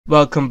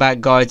Welcome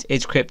back guys,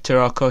 it's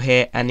Rocko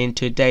here, and in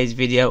today's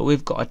video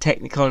we've got a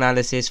technical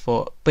analysis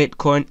for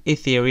Bitcoin,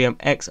 Ethereum,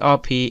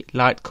 XRP,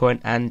 Litecoin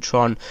and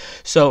Tron.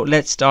 So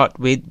let's start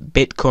with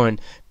Bitcoin.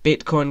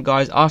 Bitcoin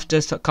guys, after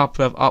a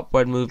couple of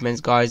upward movements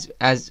guys,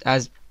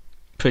 as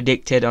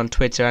predicted on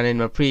Twitter and in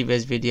my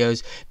previous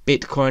videos,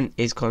 Bitcoin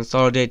is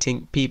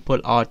consolidating. People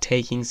are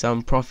taking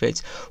some profits.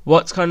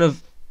 What's kind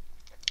of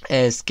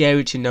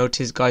scary to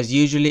notice guys,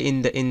 usually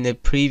in the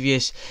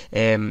previous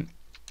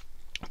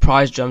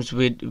price jumps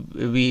we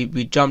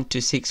jumped to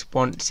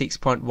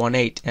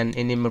 6.18, and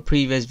in my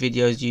previous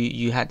videos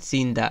you had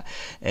seen that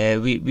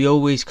we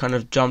always kind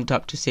of jumped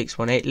up to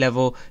 618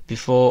 level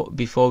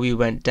before we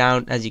went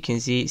down. As you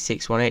can see,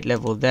 618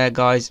 level there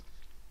guys,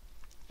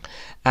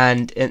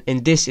 and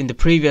in the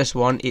previous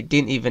one it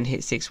didn't even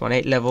hit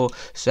 618 level,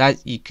 so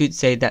as you could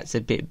say that's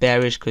a bit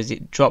bearish because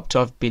it dropped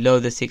off below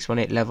the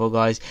 618 level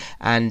guys,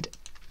 and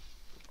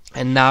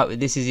now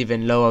this is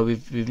even lower.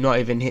 We've not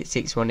even hit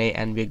 618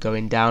 and we're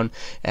going down,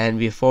 and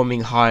we're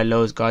forming higher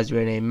lows guys.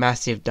 We're in a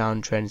massive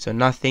downtrend, so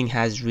nothing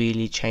has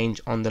really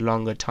changed on the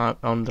longer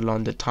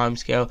time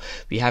scale.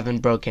 We haven't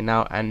broken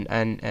out, and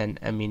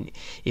I mean,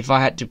 if I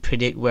had to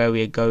predict where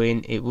we're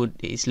going,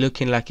 it's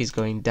looking like it's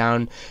going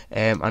down,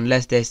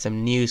 unless there's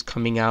some news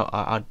coming out.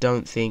 I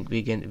don't think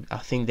we're gonna. I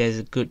think there's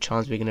a good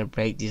chance we're gonna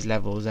break these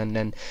levels, and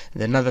then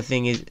another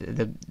thing is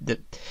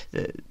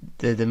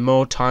the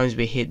more times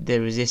we hit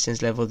the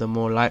resistance level, the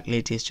more likely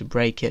it is to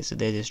break it. So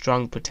there's a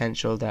strong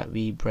potential that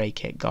we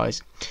break it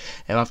guys.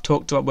 And I've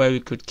talked about where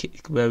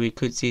we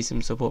could see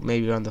some support,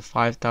 maybe around the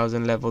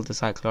 5,000 level, the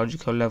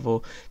psychological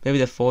level, maybe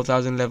the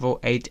 4,000 level.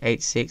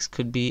 886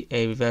 could be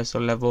a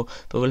reversal level,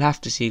 but we'll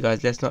have to see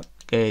guys. Let's not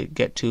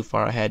get too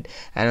far ahead.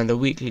 And on the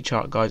weekly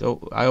chart guys,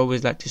 I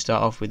always like to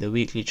start off with the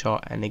weekly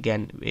chart, and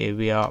again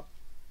we are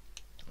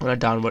on a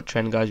downward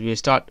trend guys.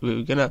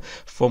 We're gonna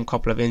form a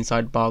couple of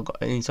inside bar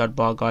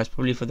guys,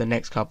 probably for the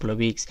next couple of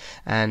weeks,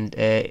 and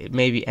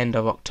maybe end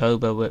of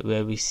October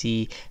where we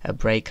see a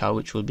breakout,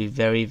 which will be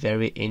very,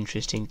 very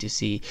interesting to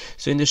see.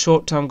 So in the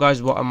short term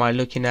guys, what am I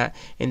looking at?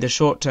 In the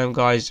short term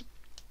guys,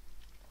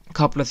 a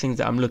couple of things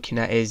that I'm looking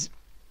at is,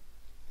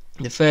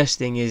 the first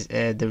thing is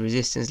the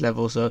resistance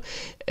level. So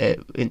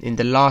in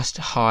the last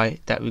high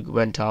that we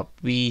went up,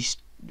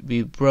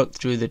 we broke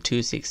through the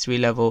 263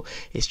 level.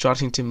 It's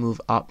starting to move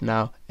up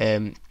now.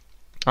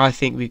 I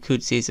think we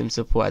could see some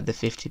support at the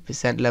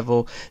 50%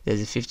 level.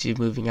 There's a 50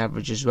 moving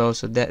average as well,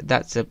 so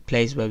that's a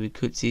place where we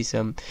could see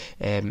some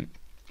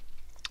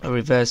a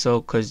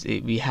reversal, because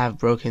we have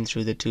broken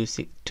through the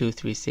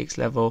 236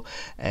 level,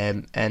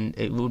 and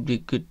it would be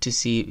good to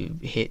see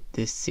hit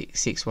this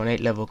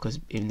 618 level, because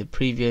in the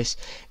previous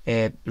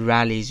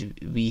rallies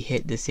we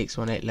hit the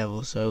 618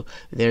 level, so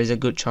there is a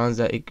good chance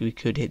that we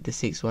could hit the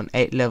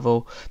 618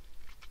 level.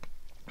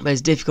 But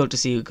it's difficult to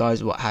see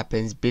guys what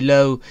happens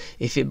below.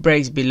 If it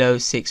breaks below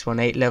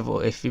 618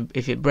 level, if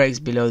it breaks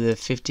below the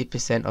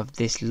 50% of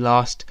this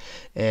last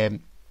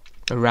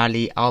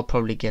rally, I'll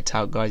probably get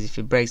out guys. If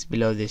it breaks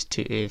below this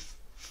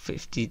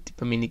 50,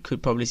 I mean, it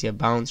could probably see a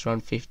bounce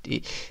around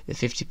the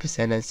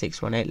 50% and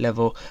 618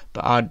 level,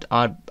 but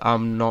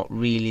I'm not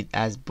really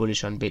as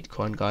bullish on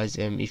Bitcoin guys.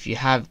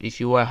 If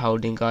you were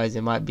holding guys,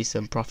 there might be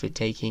some profit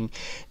taking,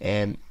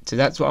 so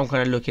that's what I'm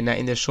kind of looking at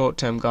in the short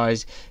term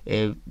guys.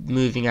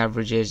 Moving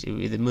averages,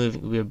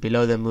 we're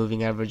below the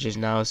moving averages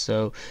now,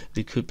 so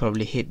we could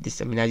probably hit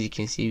this. I mean, as you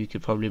can see, we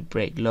could probably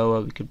break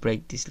lower. We could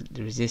break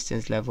the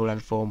resistance level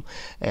and form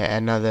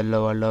another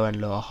lower low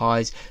and lower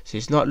highs, so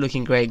it's not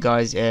looking great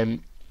guys.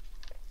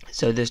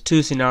 So there's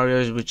two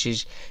scenarios, which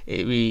is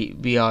it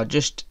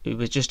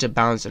was just a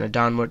bounce and a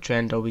downward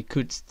trend, or we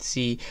could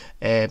see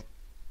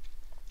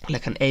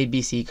like an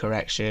ABC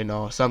correction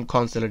or some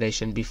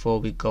consolidation before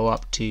we go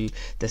up to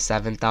the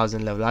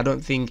 7,000 level. I don't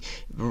think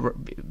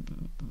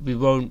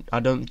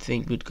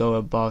we'd go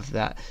above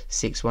that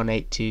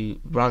 618 to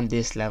run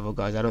this level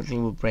guys. I don't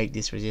think we'll break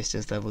this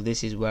resistance level.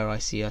 This is where I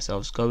see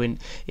ourselves going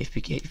if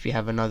we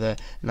have another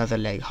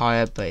leg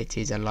higher, but it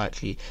is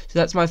unlikely. So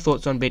that's my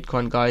thoughts on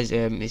Bitcoin guys.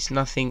 It's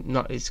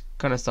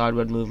kind of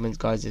sideward movements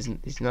guys.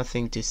 It's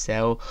nothing to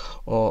sell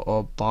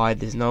or buy.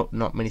 There's not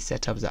many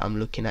setups that I'm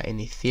looking at in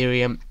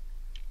Ethereum.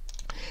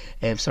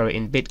 In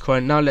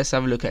Bitcoin. Now let's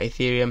have a look at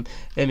Ethereum.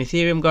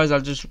 Ethereum guys,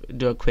 I'll just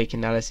do a quick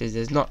analysis.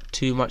 There's not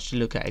too much to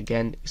look at.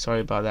 Again,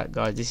 sorry about that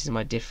guys, this is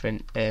my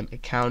different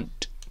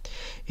account.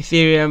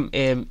 Ethereum,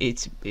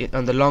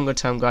 on the longer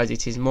term guys,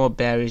 it is more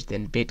bearish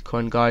than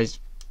Bitcoin guys.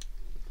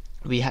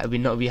 We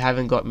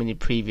haven't got many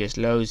previous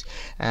lows,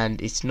 and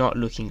it's not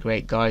looking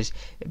great guys.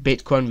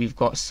 Bitcoin, we've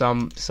got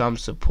some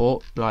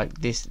support,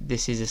 like this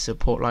is a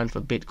support line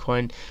for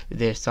Bitcoin.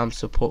 There's some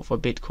support for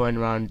Bitcoin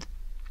around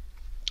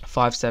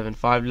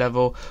 575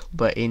 level,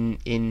 but in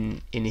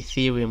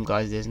Ethereum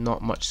guys, there's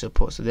not much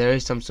support. So there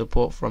is some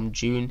support from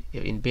June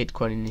in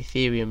Bitcoin. In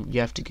Ethereum, you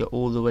have to go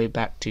all the way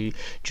back to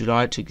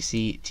July to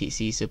see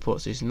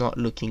support, so it's not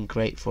looking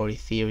great for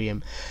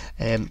Ethereum.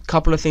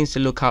 Couple of things to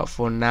look out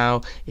for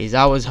now is,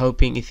 I was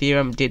hoping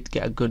Ethereum did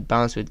get a good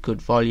bounce with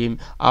good volume.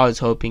 I was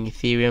hoping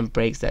Ethereum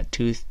breaks that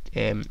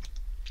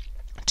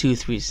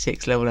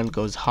 236 level and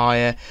goes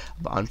higher,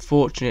 but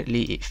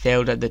unfortunately it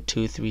failed at the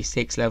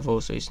 236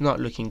 level, so it's not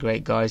looking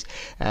great, guys.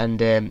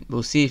 And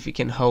we'll see if it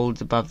can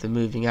hold above the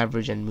moving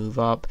average and move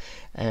up,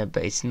 but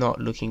it's not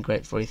looking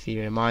great for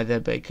Ethereum either.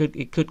 But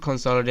it could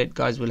consolidate,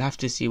 guys. We'll have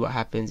to see what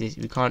happens.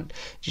 We can't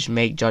just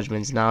make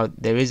judgments now.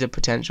 There is a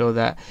potential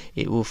that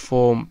it will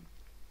form.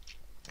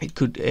 It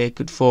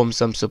could form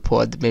some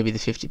support at maybe the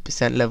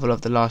 50% level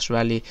of the last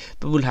rally,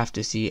 but we'll have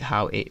to see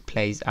how it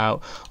plays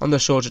out. On the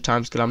shorter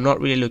time scale, I'm not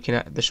really looking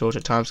at the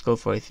shorter time scale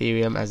for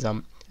Ethereum as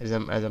I'm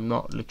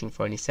not looking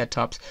for any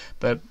setups,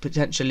 but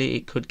potentially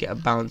it could get a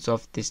bounce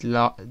off this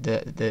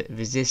the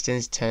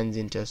resistance turns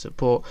into a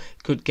support.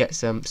 Could get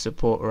some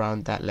support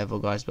around that level,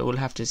 guys, but we'll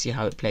have to see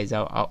how it plays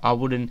out. I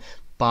wouldn't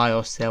buy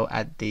or sell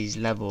at these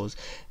levels.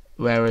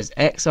 Whereas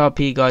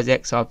XRP, guys,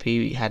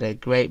 XRP had a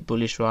great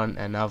bullish run,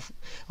 and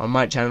on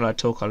my channel I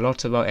talk a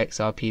lot about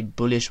XRP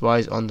bullish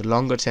wise on the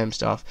longer term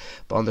stuff,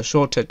 but on the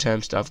shorter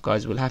term stuff,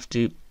 guys, we'll have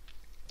to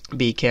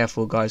be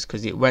careful, guys,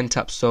 because it went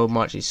up so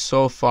much. It's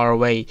so far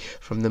away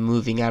from the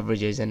moving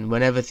averages, and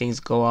whenever things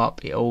go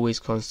up, it always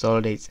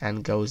consolidates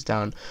and goes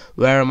down.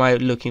 Where am I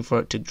looking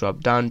for it to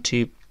drop down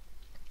to?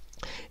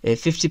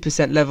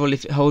 50% level.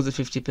 If it holds a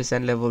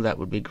 50% level, that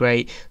would be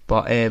great.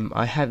 But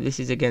I have this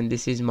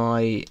is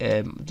my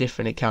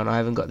different account. I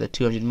haven't got the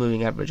 200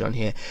 moving average on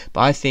here,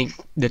 but I think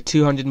the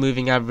 200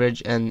 moving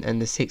average and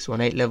the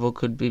 618 level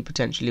could be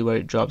potentially where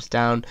it drops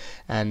down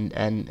and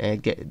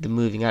get the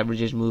moving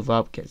averages move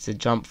up, gets a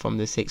jump from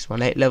the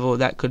 618 level.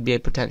 That could be a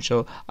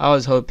potential. I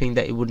was hoping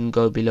that it wouldn't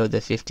go below the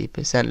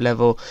 50%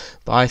 level,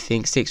 but I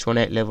think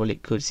 618 level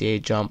it could see a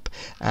jump.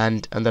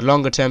 And the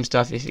longer term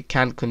stuff, if it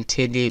can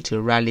continue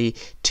to rally,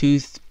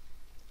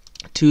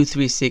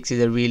 236 is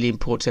a really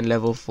important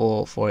level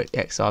for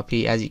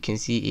XRP. As you can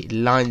see, it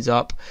lines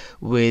up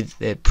with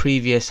the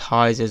previous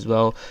highs as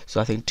well,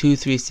 so I think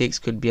 236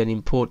 could be an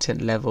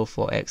important level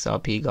for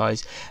XRP,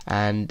 guys.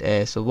 And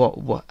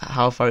so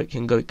how far it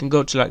can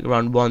go to like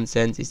around 1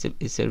 cent.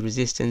 It's a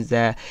resistance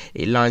there.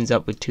 It lines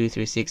up with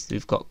 236.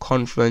 We've got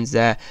confluence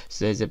there,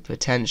 so there's a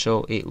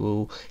potential it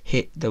will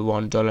hit the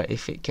 $1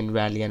 if it can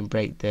rally and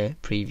break the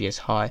previous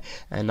high.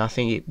 And I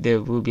think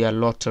there will be a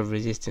lot of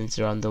resistance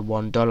around the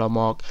 $1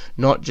 mark.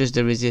 Not just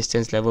the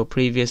resistance level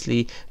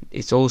previously,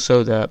 it's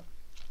also the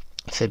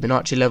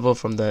Fibonacci level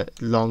from the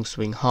long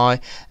swing high.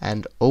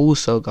 And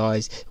also,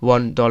 guys,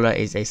 $1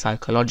 is a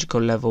psychological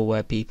level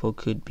where people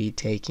could be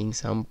taking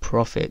some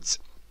profits.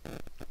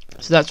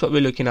 So that's what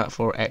we're looking at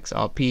for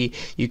XRP.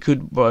 You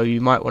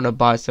might want to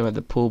buy some of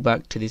the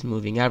pullback to these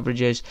moving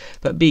averages,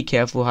 but be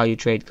careful how you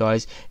trade,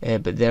 guys.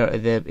 But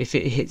if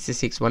it hits the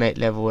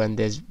 618 level and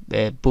there's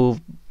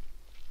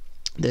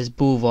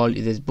bull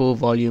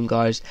volume,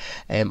 guys,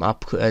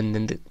 up, and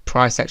then the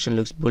price action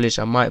looks bullish,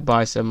 I might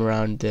buy some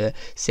around the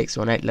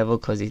 618 level,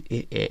 because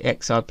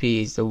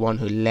XRP is the one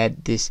who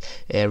led this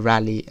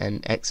rally,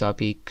 and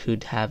XRP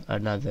could have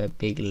another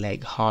big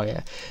leg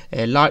higher.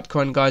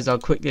 Litecoin, guys, I'll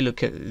quickly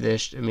look at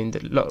this. I mean,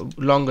 the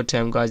longer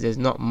term, guys, there's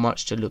not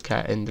much to look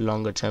at in the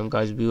longer term,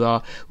 guys. We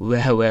are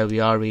where we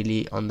are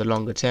really on the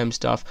longer term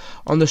stuff.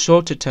 On the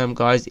shorter term,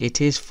 guys,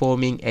 it is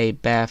forming a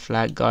bear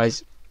flag,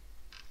 guys.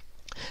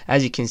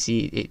 As you can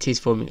see, it is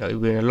forming,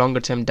 we're in a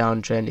longer term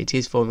downtrend. It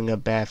is forming a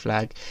bear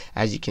flag,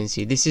 as you can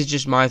see. This is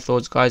just my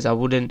thoughts, guys. I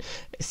wouldn't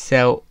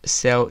sell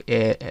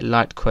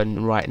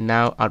Litecoin right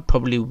now. I'd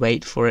probably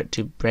wait for it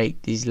to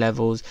break these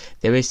levels.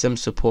 There is some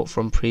support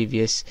from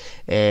previously,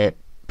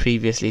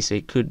 so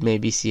it could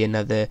maybe see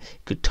another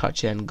good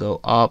touch and go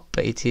up,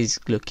 but it is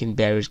looking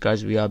bearish,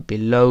 guys. We are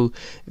below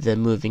the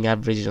moving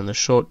averages on the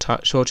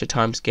shorter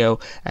time scale,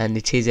 and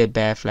it is a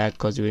bear flag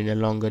because we're in a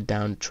longer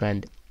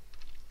downtrend.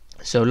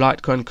 So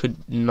Litecoin could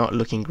not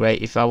looking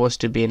great. If I was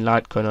to be in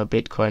Litecoin or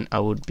Bitcoin, I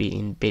would be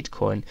in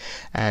Bitcoin.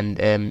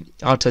 And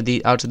out of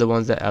the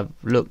ones that I've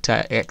looked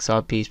at,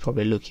 XRP is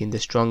probably looking the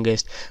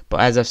strongest.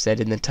 But as I've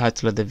said in the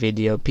title of the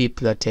video,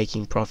 people are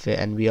taking profit,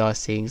 and we are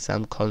seeing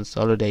some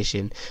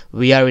consolidation.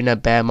 We are in a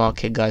bear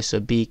market, guys, so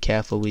be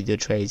careful with your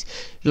trades.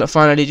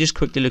 Finally, just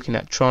quickly looking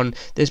at Tron.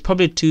 There's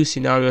probably two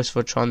scenarios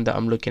for Tron that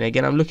I'm looking at.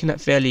 Again, I'm looking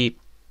at I'm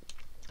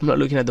not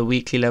looking at the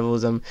weekly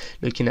levels. I'm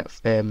looking at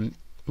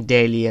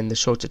daily and the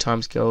shorter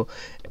time scale.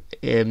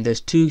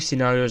 There's two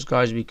scenarios,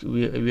 guys.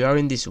 We are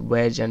in this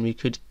wedge, and we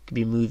could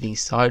be moving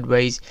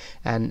sideways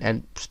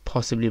and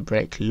possibly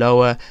break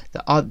lower.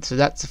 So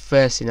that's the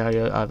first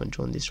scenario. I haven't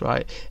drawn this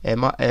right.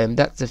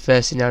 That's the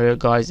first scenario,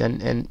 guys,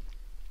 and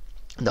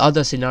the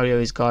other scenario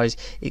is, guys,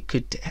 it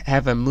could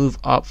have a move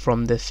up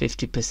from the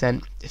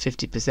 50%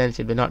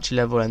 Fibonacci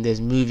level, and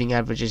there's moving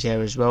averages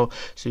here as well.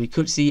 So we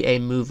could see a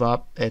move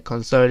up, a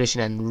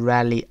consolidation and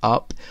rally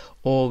up,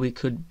 or we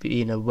could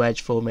be in a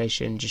wedge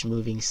formation just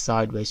moving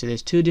sideways. So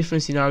there's two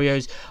different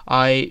scenarios.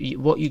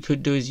 What you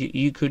could do is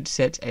you could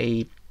set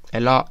a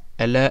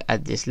alert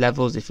at these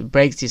levels. If it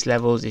breaks these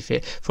levels, if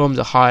it forms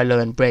a high low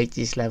and breaks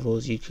these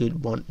levels,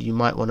 you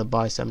might want to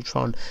buy some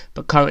Tron.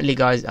 But currently,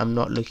 guys, I'm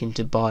not looking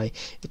to buy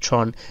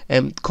Tron.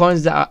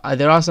 Coins that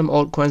there are some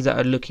altcoins that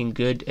are looking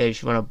good.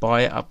 If you want to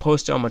buy it, I'll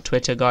post it on my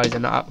Twitter, guys,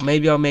 and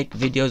maybe I'll make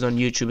videos on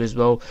YouTube as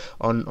well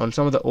on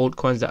some of the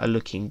altcoins that are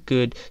looking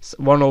good.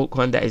 One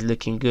altcoin that is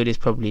looking good is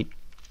probably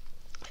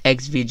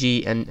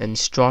XVG and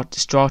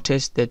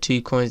Stratus. They're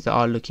two coins that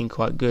are looking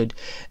quite good.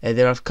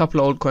 There are a couple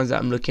of old coins that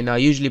I'm looking at. I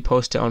usually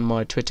post it on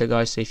my Twitter,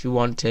 guys, so if you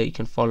want to, you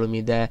can follow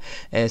me there.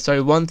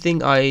 Sorry, one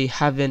thing I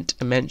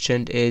haven't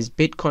mentioned is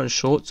Bitcoin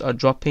shorts are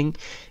dropping.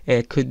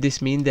 Could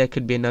this mean there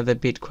could be another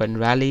Bitcoin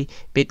rally?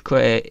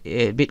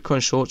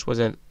 Bitcoin shorts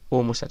was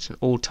almost at an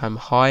all-time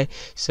high,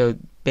 so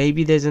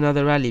maybe there's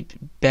another rally.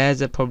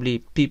 Bears are probably,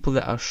 people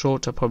that are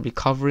short are probably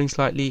covering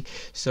slightly,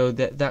 so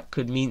that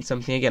could mean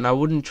something again. I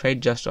wouldn't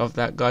trade just off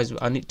that, guys.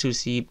 I need to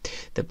see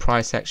the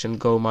price action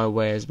go my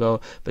way as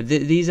well. But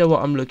these are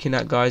what I'm looking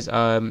at, guys.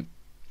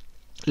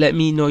 Let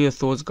me know your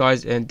thoughts,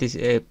 guys, in this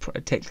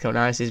technical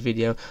analysis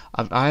video.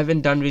 I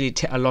haven't done really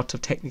a lot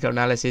of technical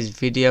analysis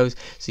videos,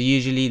 so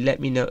usually let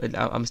me know.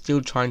 I'm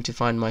still trying to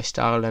find my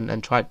style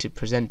and try to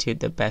present it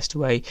the best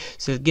way.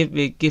 So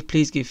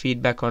please give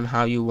feedback on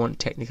how you want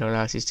technical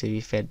analysis to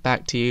be fed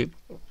back to you.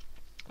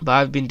 But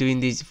I've been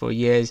doing these for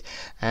years,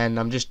 and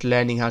I'm just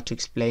learning how to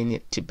explain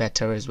it to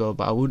better as well.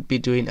 But I would be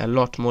doing a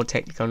lot more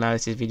technical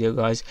analysis video,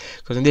 guys,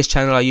 because on this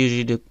channel I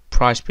usually do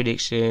price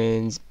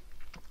predictions,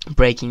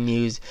 breaking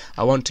news.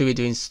 I want to be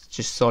doing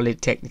just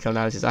solid technical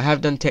analysis. I have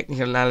done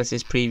technical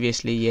analysis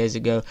previously years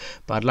ago,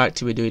 but I'd like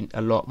to be doing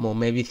a lot more,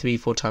 maybe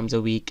 3-4 times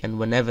a week, and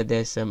whenever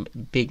there's some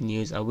big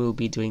news I will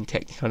be doing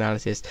technical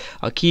analysis.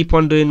 I'll keep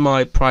on doing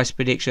my price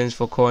predictions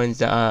for coins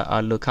that I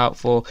look out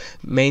for.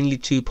 Mainly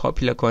two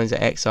popular coins are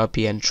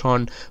XRP and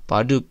Tron, but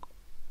I do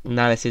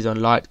analysis on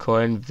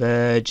Litecoin,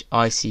 Verge,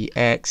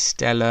 ICX,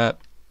 Stellar,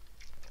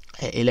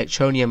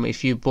 Electronium.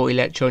 If you bought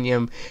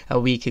Electronium a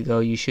week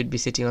ago, you should be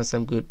sitting on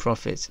some good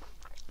profits.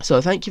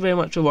 So thank you very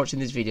much for watching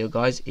this video,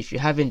 guys. If you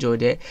have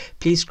enjoyed it,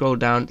 please scroll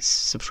down,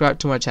 subscribe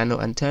to my channel,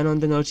 and turn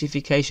on the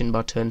notification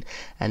button,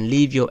 and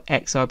leave your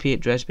XRP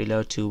address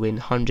below to win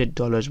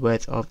 $100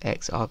 worth of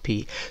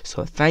XRP.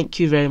 So thank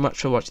you very much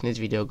for watching this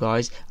video,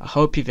 guys. I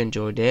hope you've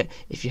enjoyed it.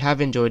 If you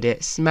have enjoyed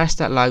it, smash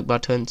that like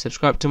button,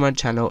 subscribe to my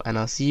channel, and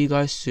I'll see you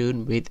guys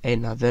soon with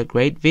another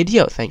great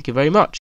video. Thank you very much.